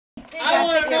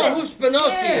know who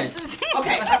Spinoza is.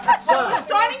 Okay, so we're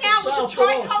starting out with the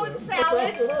tri-colored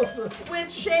salad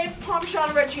with shaved Parmesan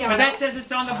Reggiano. But that says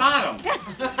it's on the bottom. No,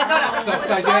 we're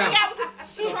starting out with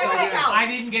the tri-colored salad. I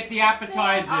didn't get the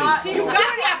appetizers. You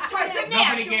got the appetizer there.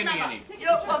 Nobody gave me any.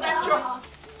 Well, that's your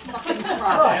fucking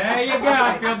problem. There you go.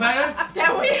 I feel better. Then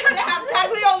we're gonna have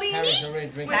tagliolini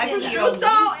with Tagliolini.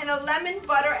 prosciutto and a lemon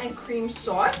butter and cream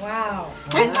sauce. Wow.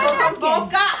 And some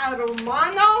bocca al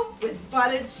romano with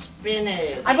buttered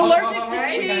spinach. I'm allergic to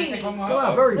cheese.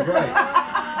 Wow, very bright.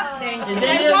 Thank Is you.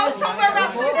 there And go somewhere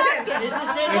else with it. Is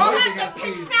this it? We'll have the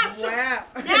pig snout soup. Wow.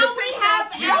 Now we have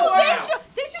our...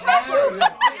 They should make you.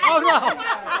 Oh no!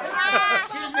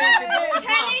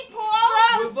 Kenny,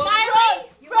 Paul, Smiley.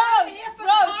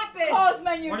 Paul's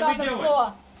menu's What are on we the doing?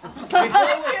 floor.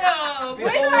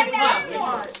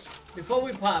 Before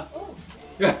we pop,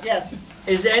 Yes.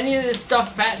 is there any of this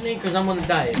stuff fattening? Because I'm on a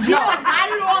diet. No, not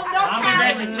at all. No I'm a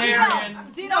calories. vegetarian.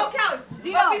 No calories.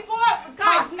 Dino. But before,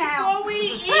 guys, now. before we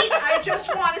eat, I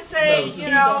just want to say, you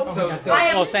know, I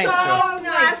am so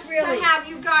blessed to have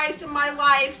you guys in my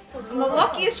life. I'm the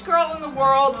luckiest girl in the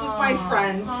world with my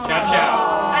friends. Ciao, And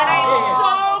I am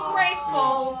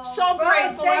ciao. so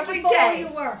grateful every day.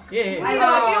 Yeah. I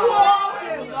love you all.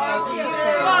 Love you.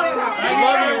 Love you. I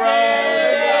love you, Ray.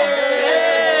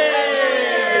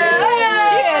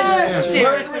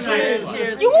 Cheers.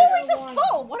 Cheers. You always are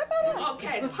full. What about us?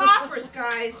 Okay, poppers,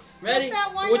 guys. Ready?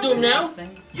 We'll do them now?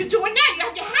 You do it now. You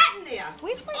have your hat in there.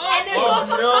 Where's my And there's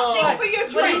also something for your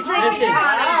drink. Listen.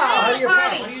 Honey,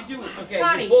 What are you doing? Okay,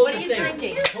 Honey, pull what the are you thing.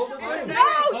 drinking?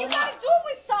 No, you gotta do it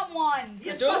with someone.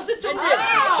 You're supposed to do I it. did.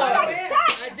 Like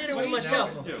sex. I did it with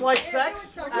myself. It's like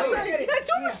sex? You gotta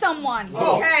do it with someone.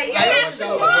 Okay, you have to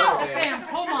go.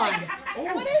 Hold on.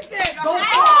 What is this? Don't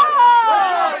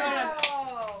Oh!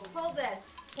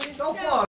 Don't flog.